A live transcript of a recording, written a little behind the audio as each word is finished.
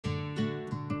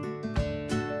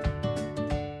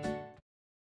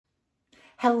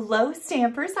Hello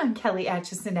Stampers, I'm Kelly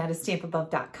Acheson at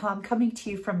stampabove.com, coming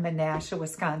to you from Menasha,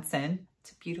 Wisconsin.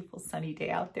 It's a beautiful sunny day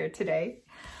out there today.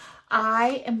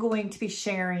 I am going to be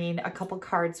sharing a couple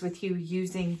cards with you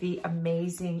using the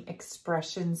amazing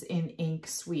Expressions in Ink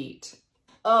suite.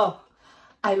 Oh,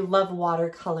 I love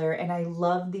watercolor and I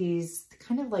love these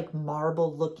kind of like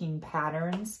marble looking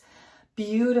patterns.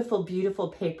 Beautiful, beautiful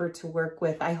paper to work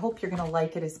with. I hope you're going to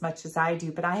like it as much as I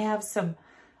do, but I have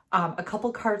a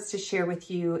couple cards to share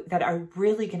with you that are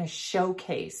really going to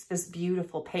showcase this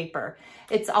beautiful paper.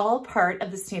 It's all part of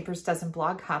the Stampers Dozen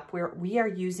blog hop where we are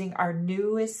using our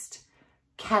newest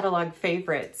catalog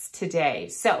favorites today.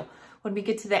 So when we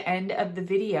get to the end of the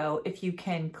video, if you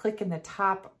can click in the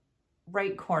top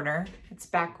right corner, it's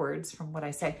backwards from what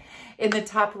I say, in the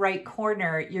top right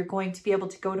corner, you're going to be able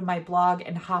to go to my blog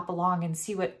and hop along and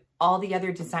see what all the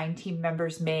other design team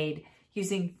members made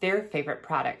using their favorite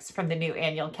products from the new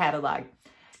annual catalog.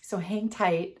 So hang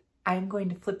tight. I'm going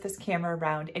to flip this camera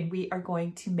around and we are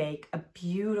going to make a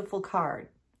beautiful card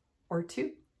or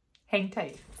two. Hang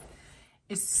tight.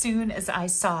 As soon as I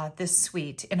saw this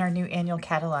suite in our new annual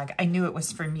catalog, I knew it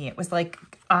was for me. It was like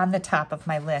on the top of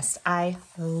my list. I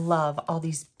love all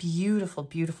these beautiful,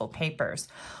 beautiful papers.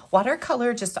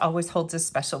 Watercolor just always holds a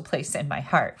special place in my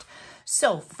heart.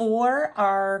 So for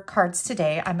our cards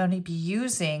today, I'm going to be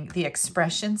using the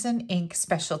Expressions in Ink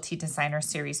Specialty Designer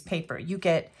Series paper. You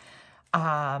get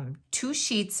 2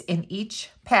 sheets in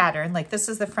each pattern. Like this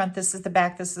is the front, this is the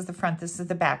back, this is the front, this is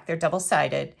the back. They're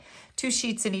double-sided. 2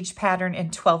 sheets in each pattern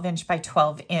in 12-inch by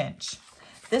 12-inch.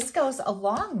 This goes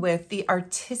along with the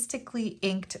artistically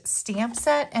inked stamp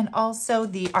set and also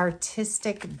the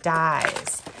artistic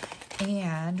dies.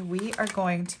 And we are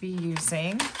going to be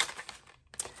using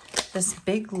this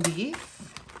big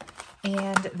leaf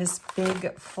and this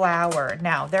big flower.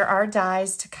 Now, there are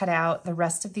dies to cut out the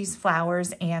rest of these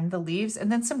flowers and the leaves,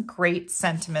 and then some great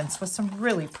sentiments with some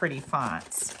really pretty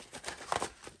fonts.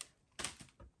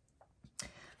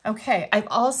 Okay, I've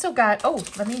also got,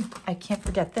 I can't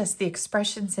forget this, the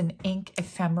Expressions in Ink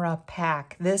Ephemera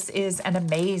pack. This is an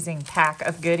amazing pack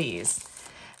of goodies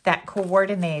that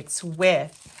coordinates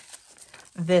with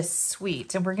this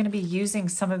suite. And we're going to be using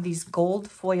some of these gold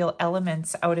foil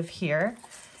elements out of here,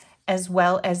 as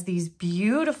well as these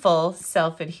beautiful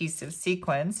self-adhesive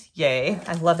sequins. Yay.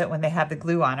 I love it when they have the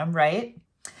glue on them, right?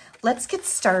 Let's get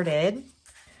started.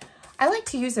 I like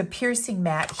to use a piercing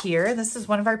mat here. This is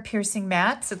one of our piercing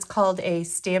mats. It's called a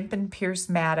Stampin' Pierce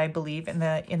mat, I believe, in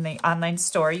the online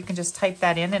store. You can just type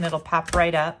that in and it'll pop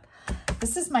right up.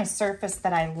 This is my surface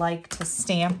that I like to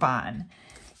stamp on.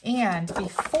 And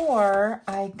before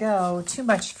I go too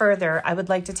much further, I would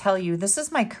like to tell you, this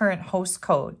is my current host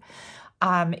code.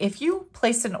 If you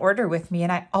place an order with me,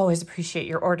 and I always appreciate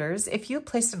your orders, if you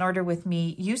place an order with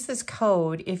me, use this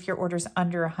code if your order's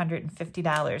under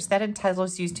 $150. That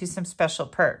entitles you to some special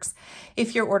perks.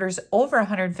 If your order's over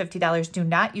 $150, do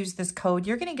not use this code.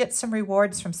 You're going to get some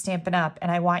rewards from Stampin' Up,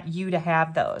 and I want you to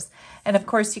have those. And of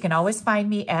course, you can always find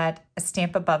me at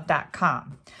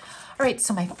stampabove.com. All right,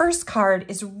 so my first card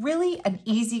is really an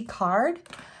easy card,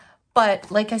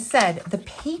 but like I said, the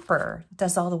paper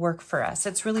does all the work for us.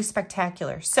 It's really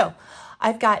spectacular. So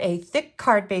I've got a thick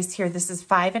card base here. This is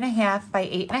 5.5 by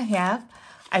 8.5.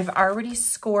 I've already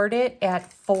scored it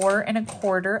at 4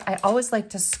 1/4. I always like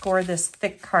to score this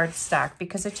thick cardstock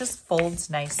because it just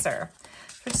folds nicer.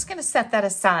 We're just gonna set that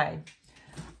aside.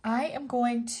 I am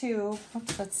going to,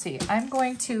 I'm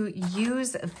going to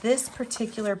use this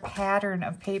particular pattern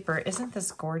of paper. Isn't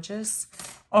this gorgeous?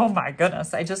 Oh my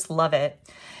goodness, I just love it.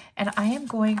 And I am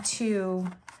going to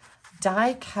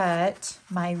die cut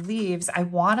my leaves. I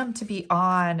want them to be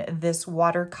on this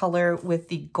watercolor with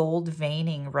the gold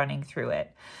veining running through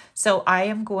it. So I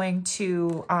am going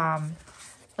to,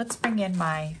 let's bring in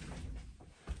my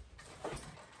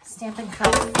Stampin'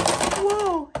 Cut.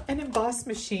 Whoa, an emboss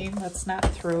machine. Let's not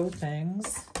throw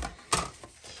things.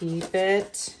 Keep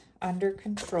it under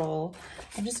control.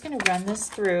 I'm just going to run this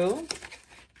through.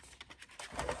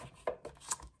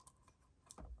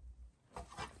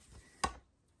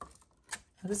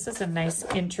 This is a nice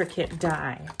intricate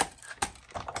die.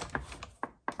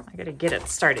 I got to get it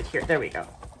started here. There we go.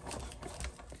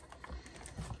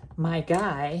 My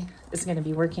guy is going to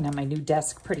be working on my new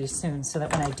desk pretty soon so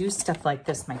that when I do stuff like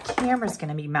this, my camera's going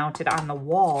to be mounted on the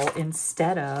wall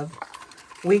instead of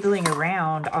wiggling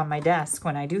around on my desk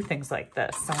when I do things like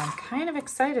this. So I'm kind of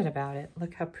excited about it.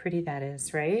 Look how pretty that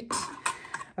is, right?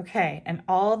 Okay, and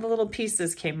all the little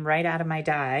pieces came right out of my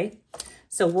die.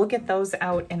 So we'll get those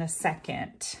out in a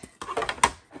second.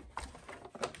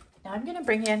 Now I'm going to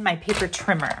bring in my paper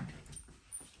trimmer.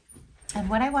 And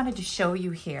what I wanted to show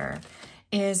you here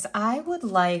is I would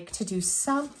like to do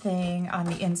something on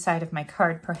the inside of my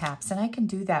card perhaps, and I can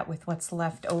do that with what's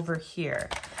left over here.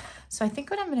 So I think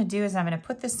what I'm going to do is I'm going to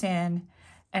put this in,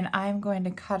 and I'm going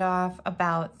to cut off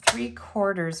about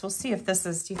 3/4. We'll see if this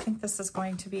is, do you think this is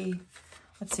going to be,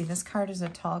 let's see, this card is a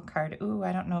tall card. Ooh,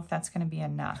 I don't know if that's going to be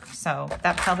enough. So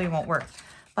that probably won't work.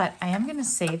 But I am going to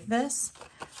save this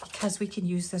because we can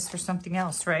use this for something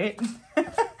else, right?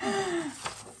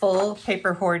 Full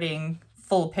paper hoarding.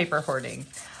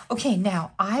 Okay,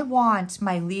 now I want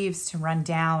my leaves to run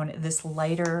down this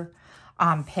lighter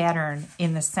pattern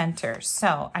in the center.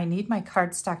 So I need my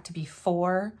cardstock to be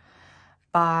 4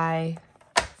 by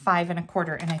 5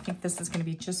 1/4, and I think this is going to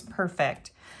be just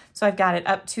perfect. So I've got it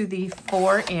up to the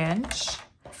 4-inch,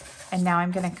 and now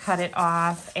I'm going to cut it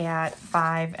off at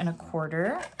 5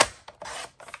 1/4.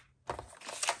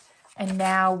 And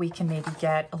now we can maybe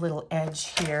get a little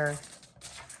edge here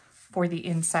for the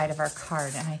inside of our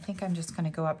card. And I think I'm just going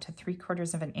to go up to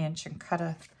 3/4 of an inch and cut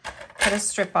a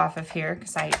strip off of here,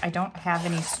 because I don't have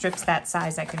any strips that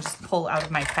size I can just pull out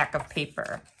of my pack of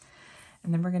paper.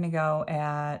 And then we're going to go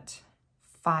at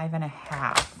 5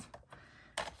 1/2.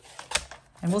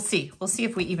 And we'll see. We'll see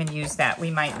if we even use that.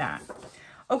 We might not.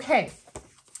 Okay.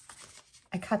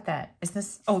 I cut that. Is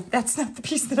this? Oh, that's not the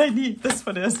piece that I need. This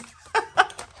one is.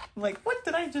 I'm like, what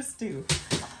did I just do?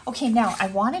 Okay, now I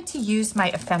wanted to use my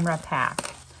ephemera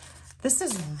pack. This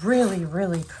is really,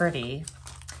 really pretty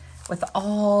with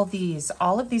all these.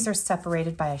 All of these are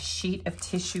separated by a sheet of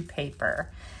tissue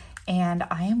paper. And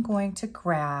I am going to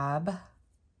grab,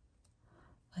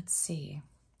 let's see.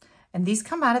 And these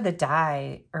come out of the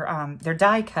die, or they're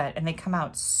die cut, and they come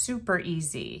out super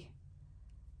easy.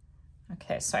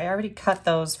 Okay, so I already cut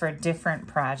those for a different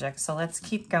project. So let's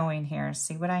keep going here,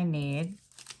 see what I need.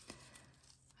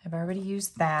 I've already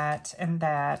used that and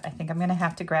that. I think I'm going to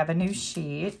have to grab a new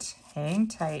sheet. Hang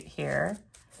tight here.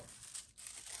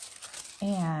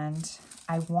 And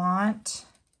I want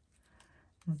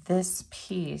this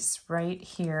piece right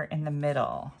here in the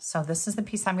middle. So this is the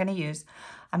piece I'm going to use.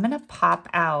 I'm going to pop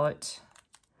out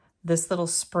this little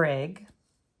sprig,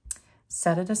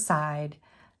 set it aside.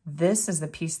 This is the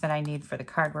piece that I need for the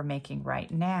card we're making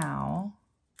right now.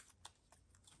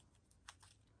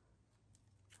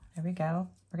 There we go.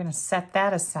 We're going to set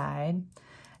that aside.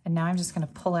 And now I'm just going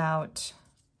to pull out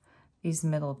these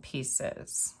middle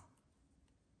pieces.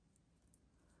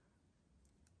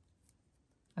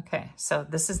 Okay, so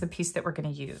this is the piece that we're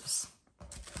going to use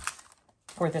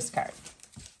for this card.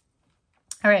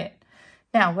 All right,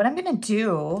 now what I'm going to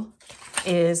do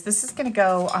is this is going to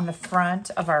go on the front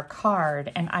of our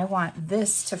card, and I want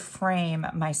this to frame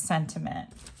my sentiment.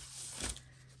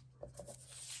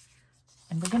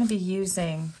 And we're going to be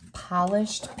using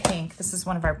polished pink. This is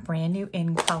one of our brand new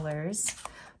in colors.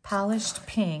 Polished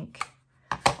pink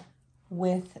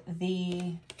with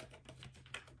the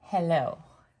Hello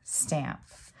stamp.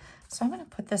 So I'm going to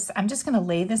put this, I'm just going to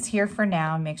lay this here for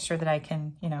now and make sure that I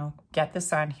can, you know, get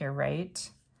this on here right.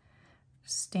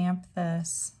 Stamp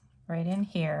this right in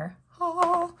here.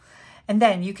 Oh. And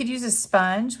then you could use a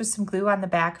sponge with some glue on the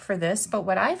back for this, but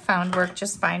what I found worked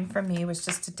just fine for me was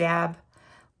just to dab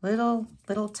little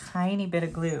tiny bit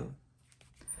of glue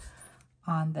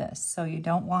on this. So you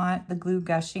don't want the glue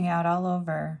gushing out all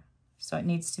over. So it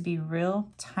needs to be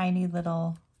real tiny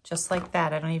little, just like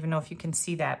that. I don't even know if you can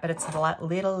see that, but it's a lot,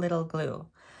 little glue.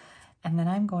 And then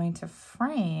I'm going to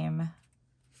frame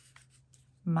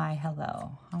my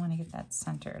hello. I want to get that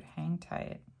centered. Hang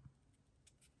tight.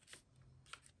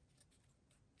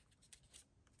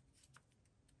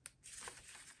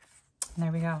 And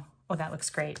there we go. Oh, that looks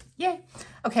great. Yay.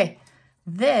 Okay,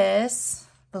 this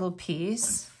little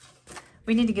piece,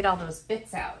 we need to get all those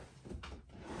bits out.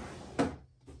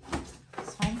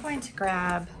 So I'm going to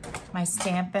grab my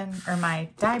Stampin' or my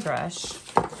die brush,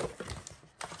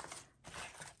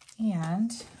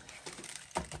 and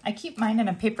I keep mine in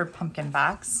a paper pumpkin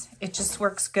box. It just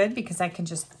works good because I can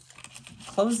just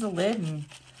close the lid and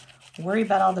worry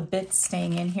about all the bits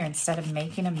staying in here instead of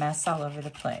making a mess all over the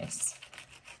place.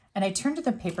 And I turned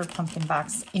the paper pumpkin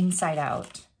box inside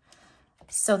out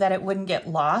so that it wouldn't get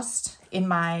lost in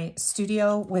my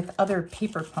studio with other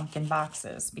paper pumpkin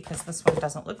boxes, because this one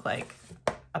doesn't look like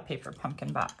a paper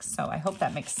pumpkin box. So I hope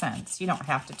that makes sense. You don't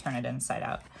have to turn it inside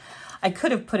out. I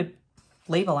could have put a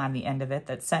label on the end of it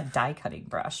that said die cutting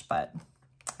brush, but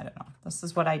I don't know. This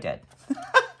is what I did.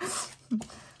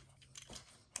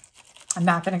 I'm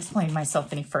not going to explain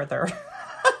myself any further.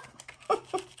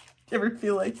 You ever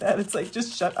feel like that? It's like,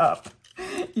 just shut up.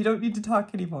 You don't need to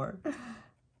talk anymore.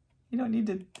 You don't need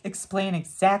to explain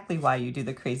exactly why you do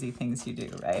the crazy things you do,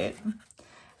 right?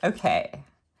 Okay,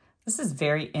 This is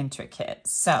very intricate.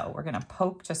 So we're gonna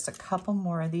poke just a couple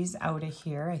more of these out of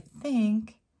here, I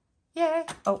think. Yay.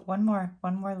 Oh, one more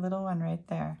little one right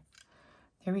there.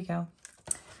 There we go.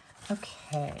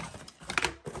 Okay.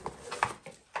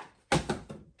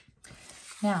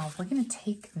 Now we're gonna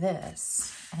take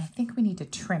this, and I think we need to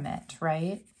trim it,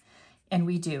 right? And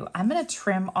we do. I'm gonna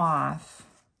trim off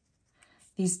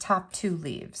these top 2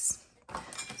 leaves.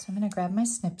 So I'm gonna grab my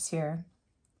snips here.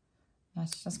 I'm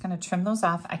just gonna trim those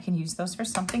off. I can use those for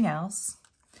something else.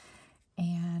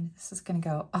 And this is gonna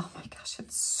go, oh my gosh,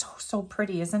 it's so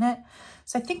pretty, isn't it?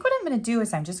 So I think what I'm gonna do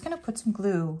is I'm just gonna put some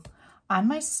glue on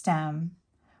my stem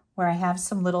where I have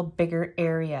some little bigger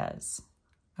areas.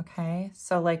 Okay,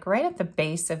 so like right at the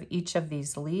base of each of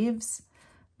these leaves.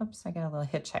 Oops, I got a little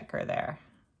hitchhiker there.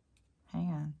 Hang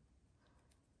on.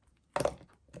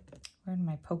 Where did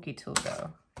my pokey tool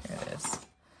go? Here it is.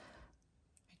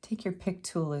 Take your pick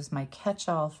tool is my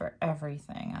catch-all for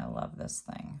everything. I love this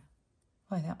thing.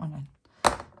 Boy, that one,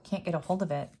 I can't get a hold of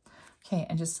it. Okay,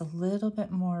 and just a little bit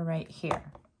more right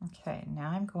here. Okay, now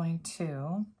I'm going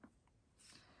to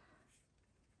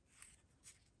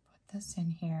put this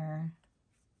in here.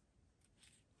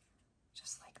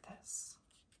 Just like this.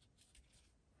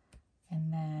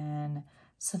 And then,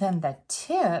 so then the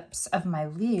tips of my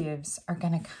leaves are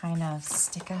gonna kind of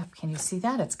stick up. Can you see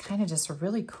that? It's kind of just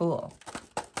really cool.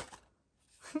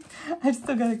 I've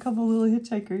still got a couple little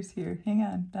hitchhikers here. Hang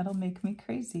on, that'll make me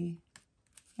crazy.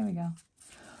 Here we go.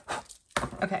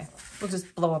 Okay, we'll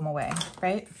just blow them away,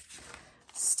 right?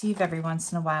 Steve every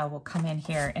once in a while will come in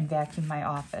here and vacuum my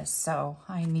office, so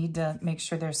I need to make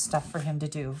sure there's stuff for him to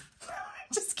do.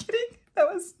 Just kidding.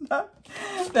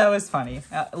 That was funny.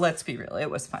 Let's be real, it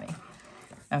was funny.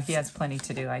 Now he has plenty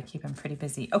to do. I keep him pretty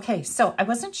busy. Okay, so I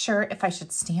wasn't sure if I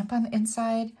should stamp on the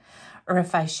inside or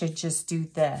if I should just do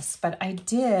this, but I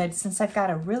did, since I've got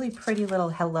a really pretty little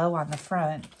hello on the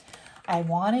front, I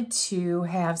wanted to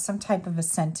have some type of a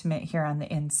sentiment here on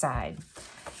the inside.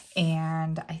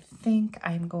 And I think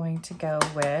I'm going to go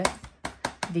with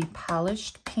the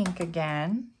polished pink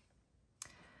again.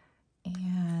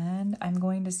 And I'm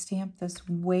going to stamp this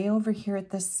way over here at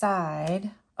the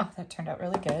side. Oh, that turned out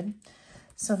really good.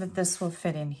 So that this will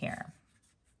fit in here.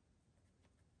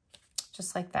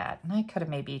 Just like that. And I could have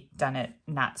maybe done it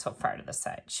not so far to the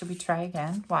side. Should we try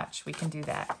again? Watch, we can do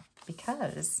that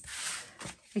because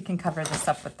we can cover this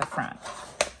up with the front.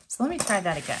 So let me try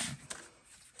that again.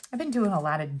 I've been doing a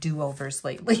lot of do-overs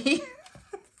lately.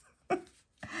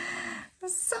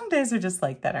 Some days are just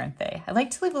like that, aren't they? I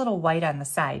like to leave a little white on the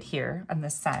side here, on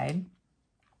this side.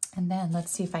 And then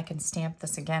let's see if I can stamp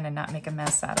this again and not make a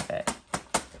mess out of it.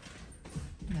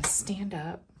 I'm gonna stand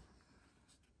up.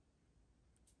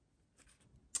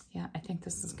 Yeah, I think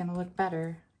this is gonna look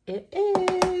better. It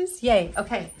is, yay,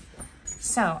 okay.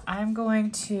 So I'm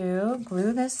going to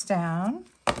glue this down.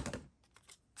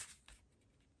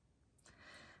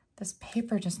 This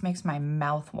paper just makes my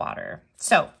mouth water.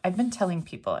 So I've been telling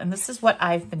people, and this is what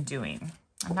I've been doing.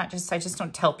 I just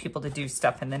don't tell people to do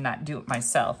stuff and then not do it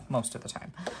myself most of the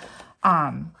time.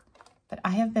 But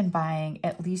I have been buying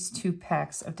at least 2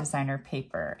 packs of designer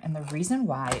paper. And the reason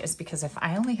why is because if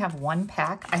I only have 1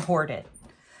 pack, I hoard it.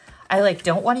 I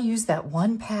don't want to use that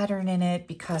one pattern in it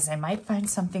because I might find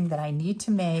something that I need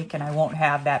to make and I won't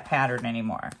have that pattern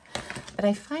anymore. But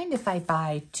I find if I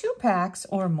buy 2 packs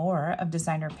or more of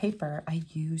designer paper, I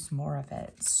use more of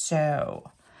it.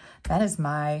 So that is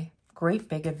my great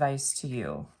big advice to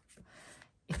you.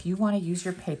 If you want to use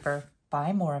your paper,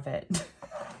 buy more of it.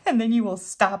 And then you will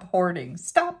stop hoarding.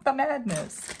 Stop the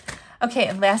madness. Okay,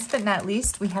 and last but not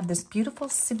least, we have this beautiful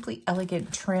Simply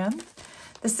Elegant trim.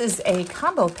 This is a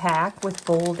combo pack with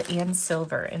gold and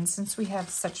silver. And since we have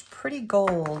such pretty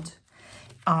gold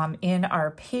in our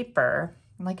paper,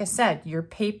 like I said, your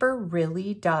paper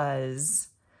really does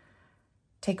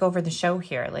take over the show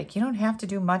here. You don't have to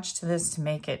do much to this to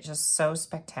make it just so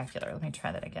spectacular. Let me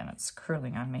try that again. It's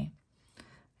curling on me.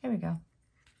 There we go.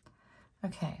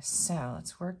 Okay, so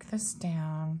let's work this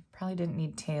down. Probably didn't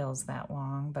need tails that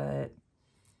long, but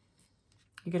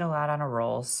you get a lot on a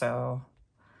roll, so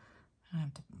I don't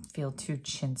have to feel too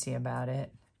chintzy about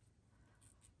it.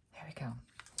 There we go.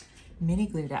 Mini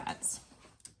glue dots.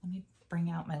 Let me bring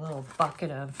out my little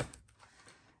bucket of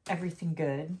everything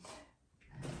good.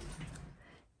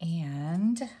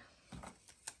 And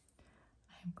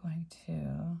I'm going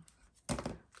to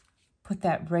put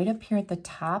that right up here at the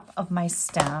top of my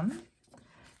stem.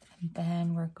 And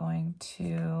then we're going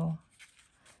to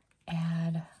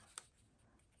add,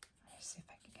 let's see if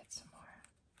I can get some more.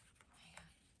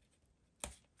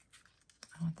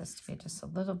 I want this to be just a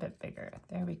little bit bigger.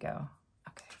 There we go.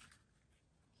 Okay.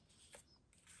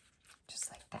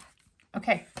 Just like that.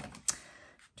 Okay,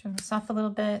 turn this off a little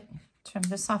bit, turn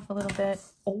this off a little bit.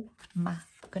 Oh my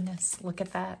goodness, look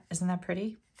at that. Isn't that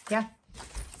pretty? Yeah.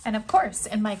 And of course,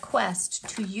 in my quest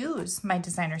to use my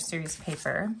designer series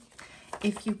paper,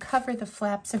 if you cover the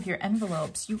flaps of your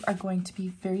envelopes, you are going to be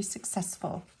very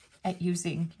successful at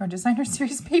using your designer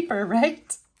series paper,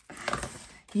 right?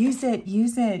 Use it,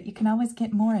 use it. You can always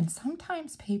get more. And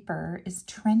sometimes paper is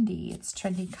trendy. It's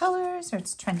trendy colors or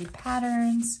it's trendy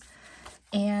patterns.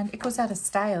 And it goes out of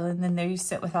style. And then there you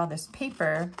sit with all this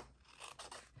paper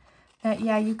that,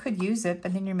 yeah, you could use it,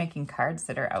 but then you're making cards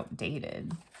that are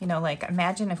outdated. You know, like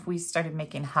imagine if we started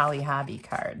making Holly Hobby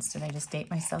cards. Did I just date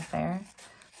myself there?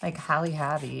 Like Holly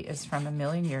Hobby is from a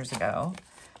million years ago.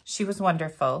 She was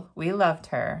wonderful. We loved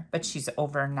her, but she's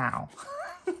over now.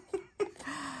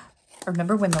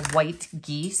 Remember when the white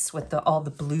geese with all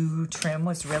the blue trim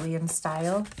was really in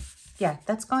style? Yeah,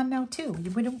 that's gone now too.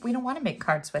 We don't want to make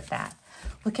cards with that.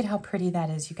 Look at how pretty that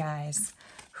is, you guys.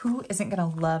 Who isn't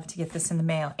going to love to get this in the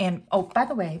mail? And oh, by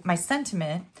the way, my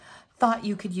sentiment, thought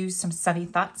you could use some sunny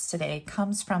thoughts today,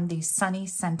 comes from the Sunny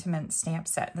Sentiment stamp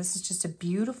set. This is just a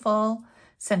beautiful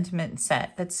sentiment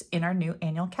set that's in our new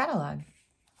annual catalog.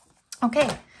 Okay,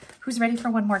 who's ready for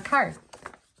one more card?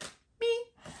 Me.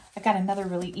 I got another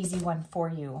really easy one for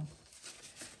you.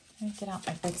 Let me get out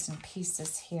my bits and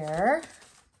pieces here.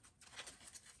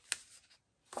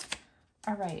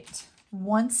 All right,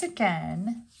 once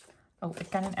again, oh,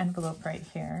 I've got an envelope right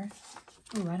here.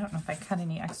 Ooh, I don't know if I cut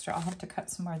any extra. I'll have to cut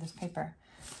some more of this paper.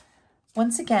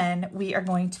 Once again, we are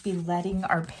going to be letting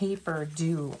our paper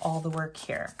do all the work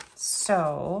here.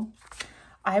 So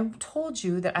I told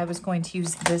you that I was going to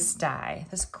use this die,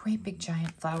 this great big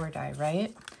giant flower die,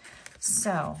 right?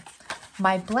 So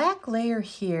my black layer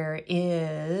here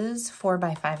is 4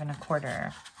 by 5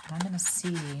 1/4. I'm going to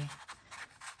see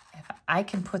if I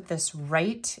can put this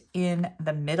right in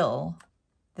the middle,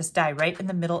 this die right in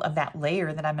the middle of that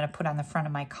layer that I'm going to put on the front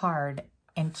of my card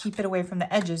and keep it away from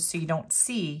the edges so you don't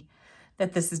see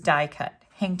that this is die cut.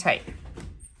 Hang tight.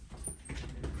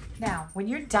 Now, when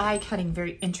you're die cutting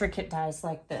very intricate dies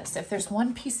like this, if there's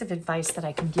one piece of advice that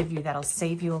I can give you that'll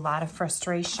save you a lot of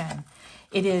frustration,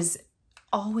 it is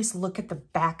always look at the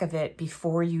back of it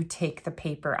before you take the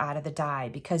paper out of the die,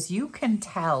 because you can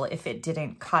tell if it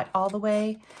didn't cut all the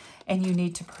way and you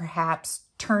need to perhaps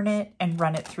turn it and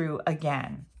run it through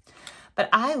again. But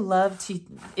I love to,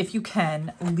 if you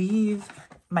can, leave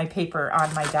my paper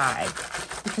on my die,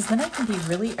 because then I can be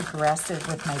really aggressive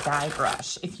with my die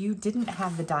brush. If you didn't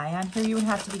have the die on here, you would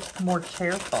have to be more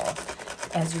careful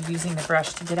as you're using the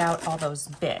brush to get out all those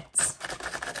bits.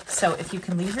 So if you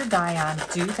can leave your die on,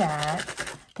 do that,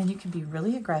 then you can be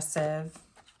really aggressive,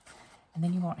 and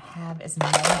then you won't have as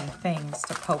many things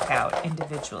to poke out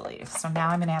individually. So now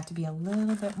I'm gonna have to be a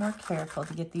little bit more careful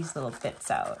to get these little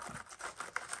bits out.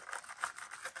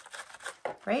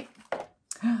 Right?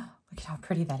 Look at how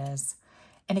pretty that is.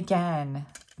 And again,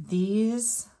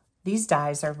 these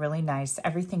dies are really nice.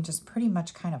 Everything just pretty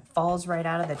much kind of falls right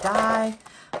out of the die,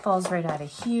 falls right out of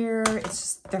here. It's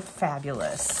just, they're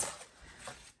fabulous.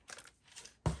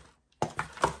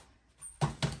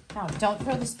 Now, don't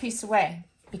throw this piece away,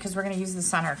 because we're going to use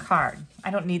this on our card.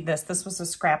 I don't need this. This was a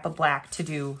scrap of black to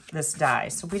do this die,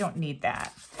 so we don't need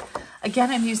that.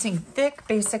 Again, I'm using thick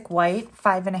basic white,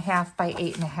 5 1/2 by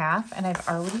 8 1/2, and I've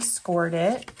already scored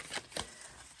it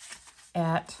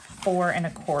at 4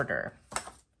 1/4.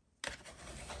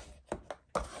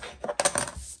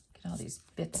 Get all these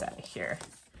bits out of here.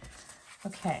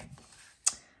 Okay.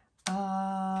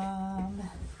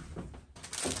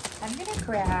 I'm gonna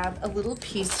grab a little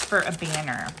piece for a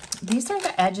banner. These are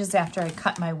the edges after I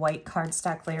cut my white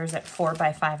cardstock layers at 4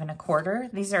 by 5 1/4.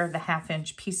 These are the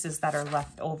 1/2-inch pieces that are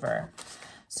left over.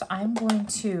 So I'm going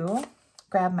to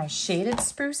grab my shaded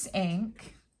spruce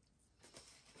ink.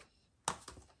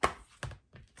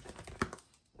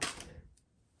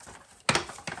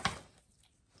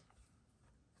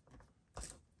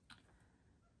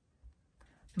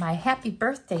 My happy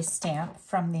birthday stamp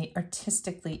from the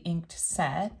Artistically Inked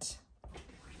set.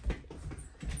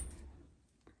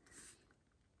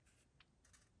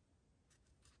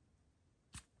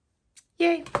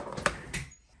 Yay!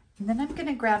 And then I'm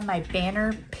gonna grab my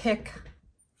banner Pick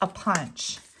a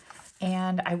Punch.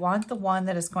 And I want the one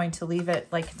that is going to leave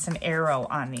it like it's an arrow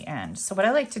on the end. So what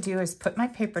I like to do is put my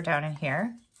paper down in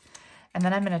here, and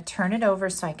then I'm gonna turn it over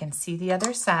so I can see the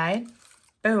other side.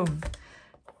 Boom.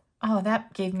 Oh,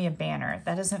 that gave me a banner.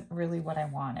 That isn't really what I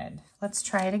wanted. Let's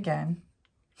try it again.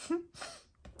 I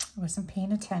wasn't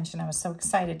paying attention. I was so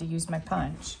excited to use my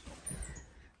punch.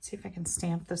 Let's see if I can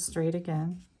stamp this straight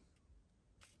again.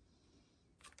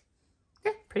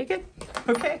 Yeah, pretty good.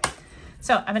 Okay.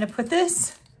 So I'm going to put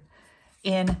this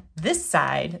in this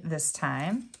side this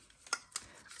time.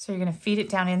 So you're going to feed it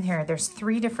down in here. There's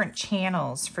 3 different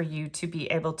channels for you to be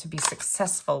able to be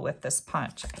successful with this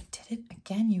punch. I did it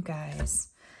again, you guys.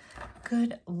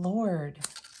 Good Lord.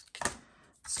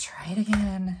 Let's try it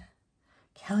again.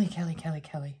 Kelly, Kelly, Kelly,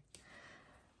 Kelly.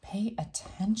 Pay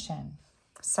attention.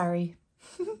 Sorry.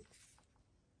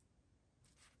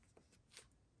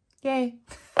 Yay.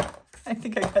 I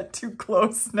think I got too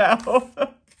close now.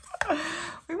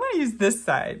 We want to use this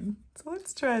side. So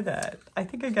let's try that. I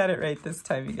think I got it right this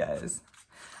time, you guys.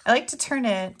 I like to turn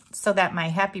it so that my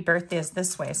happy birthday is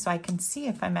this way so I can see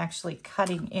if I'm actually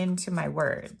cutting into my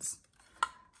words.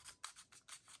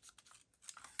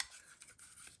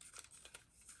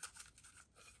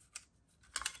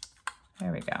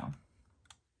 There we go.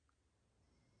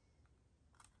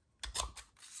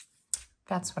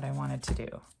 That's what I wanted to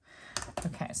do.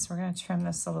 Okay, so we're going to trim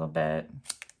this a little bit.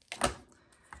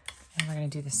 And we're going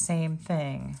to do the same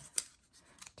thing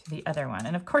to the other one.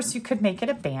 And of course, you could make it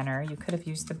a banner. You could have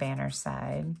used the banner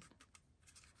side.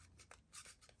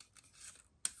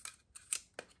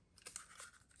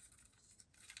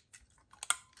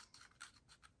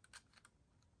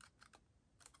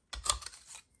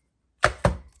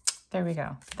 There we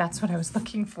go. That's what I was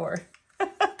looking for.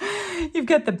 You've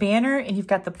got the banner and you've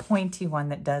got the pointy one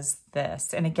that does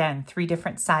this. And again, 3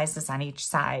 different sizes on each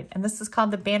side. And this is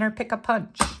called the banner pick a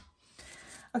punch.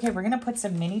 Okay, we're going to put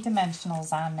some mini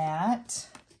dimensionals on that.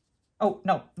 Oh,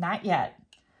 no, not yet.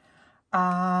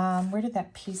 Where did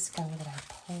that piece go that I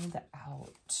pulled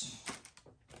out?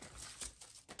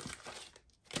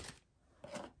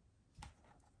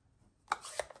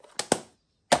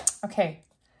 Okay,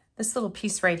 this little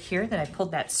piece right here that I pulled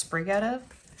that sprig out of,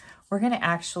 we're going to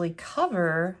actually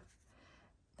cover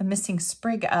the missing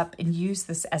sprig up and use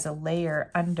this as a layer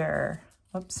under,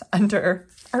 whoops, under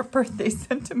our birthday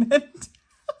sentiment.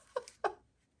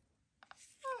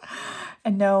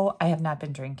 And no, I have not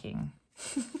been drinking.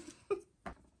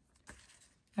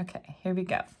 Okay, here we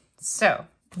go. So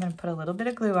I'm going to put a little bit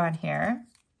of glue on here,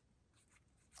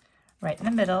 right in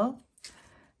the middle.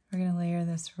 We're going to layer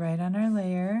this right on our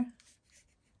layer.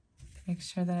 Make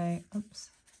sure that I, oops,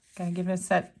 gotta give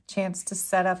it a chance to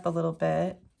set up a little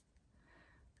bit.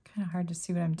 Kind of hard to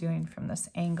see what I'm doing from this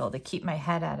angle to keep my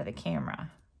head out of the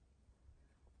camera.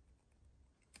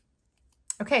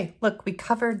 Okay, look, we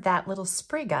covered that little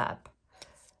sprig up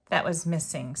that was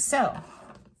missing. So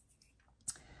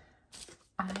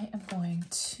I am going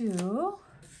to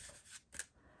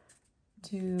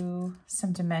do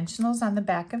some dimensionals on the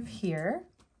back of here.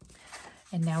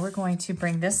 And now we're going to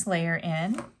bring this layer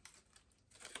in.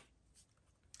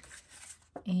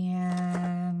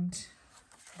 And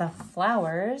the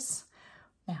flowers.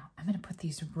 Now I'm going to put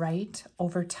these right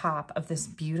over top of this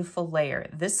beautiful layer.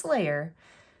 This layer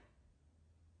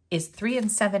is 3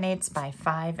 7/8 by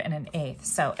 5 1/8.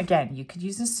 So again, you could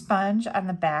use a sponge on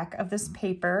the back of this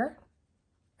paper,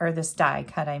 or this die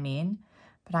cut, I mean.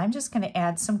 But I'm just going to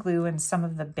add some glue in some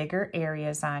of the bigger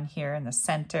areas on here in the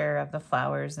center of the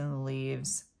flowers and the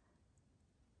leaves.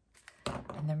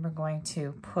 And then we're going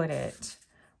to put it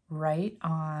right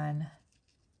on.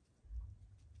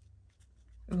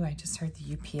 Ooh, I just heard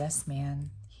the UPS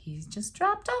man. He's just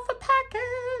dropped off a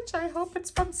package. I hope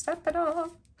it's from Stampin'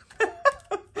 Up.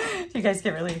 You guys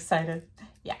get really excited.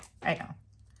 Yeah, I know.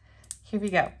 Here we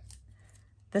go.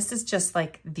 This is just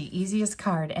like the easiest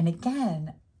card. And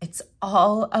again, it's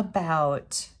all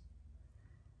about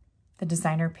the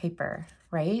designer paper,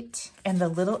 right? And the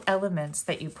little elements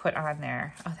that you put on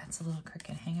there. Oh, that's a little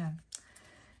crooked. Hang on.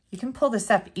 You can pull this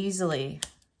up easily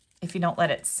if you don't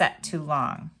let it set too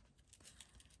long.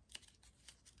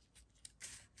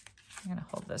 I'm going to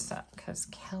hold this up because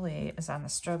Kelly is on the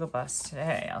struggle bus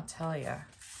today, I'll tell you.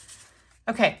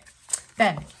 Okay,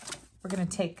 then we're going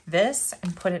to take this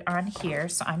and put it on here.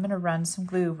 So I'm going to run some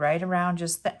glue right around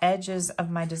just the edges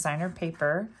of my designer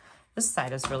paper. This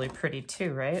side is really pretty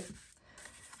too, right?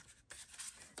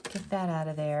 Get that out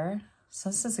of there. So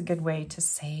this is a good way to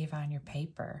save on your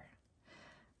paper,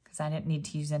 because I didn't need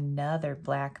to use another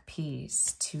black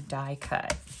piece to die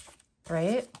cut,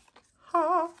 right?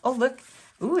 Oh, look.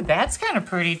 Ooh, that's kind of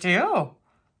pretty too.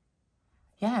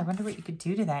 Yeah, I wonder what you could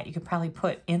do to that. You could probably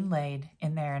put inlaid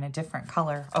in there in a different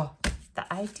color. Oh,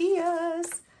 the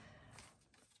ideas.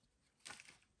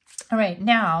 All right,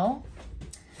 now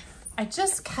I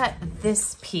just cut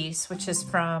this piece, which is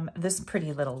from this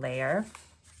pretty little layer.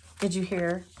 Did you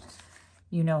hear?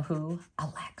 You know who?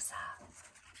 Alexa.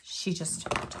 She just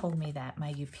told me that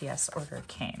my UPS order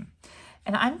came.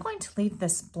 And I'm going to leave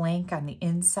this blank on the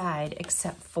inside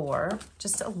except for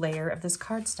just a layer of this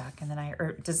cardstock and then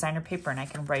or designer paper, and I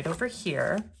can write over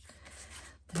here.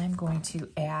 Then I'm going to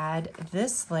add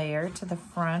this layer to the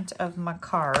front of my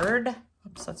card.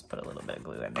 Oops, let's put a little bit of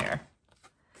glue in there.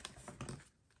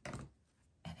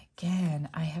 And again,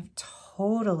 I have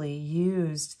totally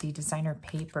used the designer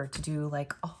paper to do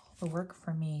like all the work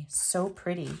for me. So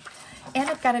pretty. And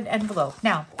I've got an envelope.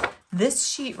 Now, this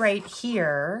sheet right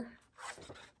here,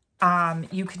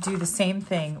 you could do the same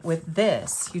thing with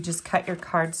this. You just cut your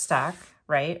cardstock,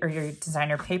 right? Or your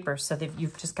designer paper so that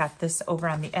you've just got this over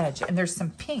on the edge. And there's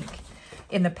some pink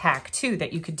in the pack too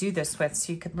that you could do this with.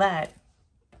 So you could let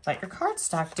your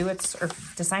cardstock do its, or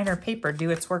designer paper do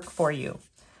its work for you.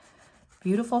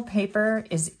 Beautiful paper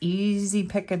is easy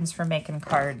pickings for making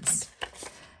cards.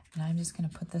 And I'm just gonna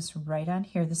put this right on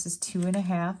here. This is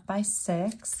 2.5 by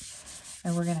 6.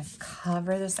 And we're gonna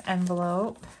cover this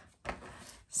envelope.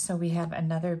 So we have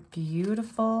another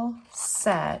beautiful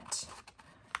set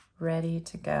ready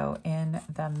to go in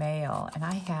the mail. And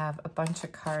I have a bunch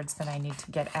of cards that I need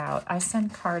to get out. I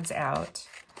send cards out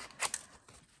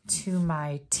to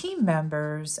my team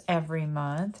members every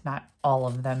month, not all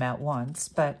of them at once,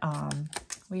 but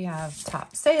we have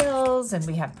top sales and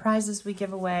we have prizes we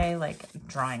give away, like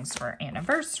drawings for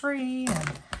anniversary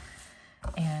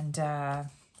and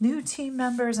new team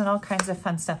members and all kinds of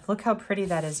fun stuff. Look how pretty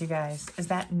that is, you guys. Is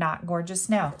that not gorgeous?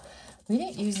 Now, we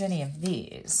didn't use any of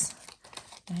these.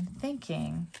 And I'm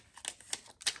thinking,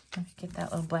 let me get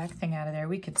that little black thing out of there.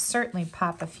 We could certainly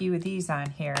pop a few of these on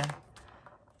here.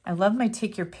 I love my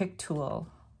Take Your Pick tool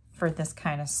for this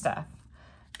kind of stuff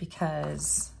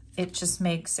because it just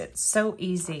makes it so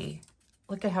easy.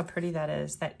 Look at how pretty that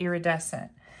is, that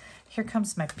iridescent. Here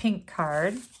comes my pink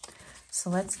card. So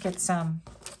let's get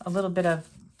a little bit of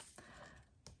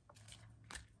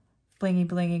blingy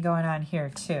blingy going on here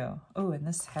too. Oh, and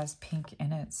this has pink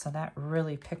in it, so that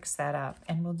really picks that up.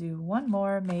 And we'll do one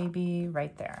more maybe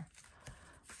right there.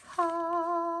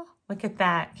 Ha! Look at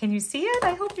that. Can you see it?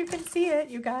 I hope you can see it,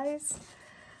 you guys.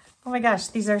 Oh my gosh,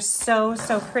 these are so,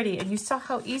 so pretty. And you saw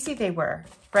how easy they were,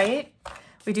 right?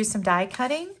 We do some die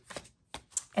cutting,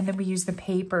 and then we use the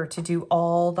paper to do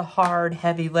all the hard,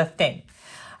 heavy lifting.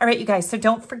 All right, you guys, so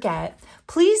don't forget,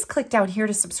 please click down here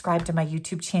to subscribe to my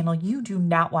YouTube channel. You do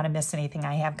not want to miss anything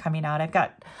I have coming out. I've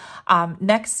got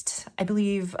next, I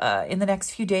believe in the next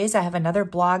few days, I have another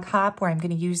blog hop where I'm going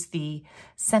to use the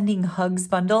Sending Hugs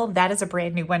bundle. That is a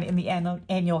brand new one in the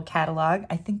annual catalog.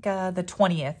 I think the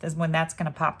 20th is when that's going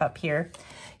to pop up here.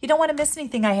 You don't want to miss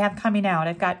anything I have coming out.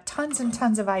 I've got tons and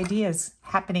tons of ideas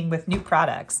happening with new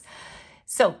products.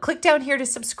 So click down here to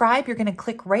subscribe. You're going to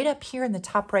click right up here in the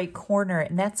top right corner,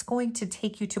 and that's going to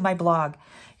take you to my blog.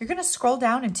 You're going to scroll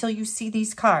down until you see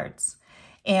these cards.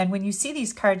 And when you see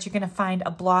these cards, you're going to find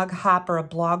a blog hop or a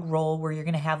blog roll where you're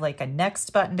going to have like a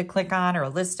next button to click on or a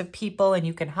list of people, and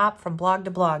you can hop from blog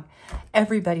to blog.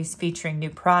 Everybody's featuring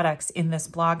new products in this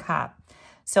blog hop.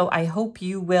 So I hope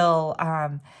you will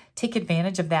take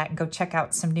advantage of that and go check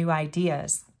out some new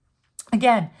ideas.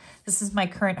 Again, this is my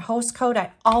current host code.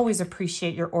 I always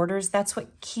appreciate your orders. That's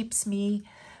what keeps me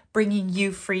bringing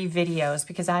you free videos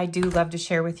because I do love to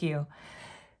share with you.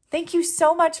 Thank you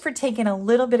so much for taking a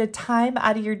little bit of time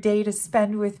out of your day to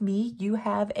spend with me. You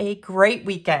have a great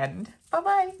weekend.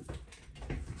 Bye-bye.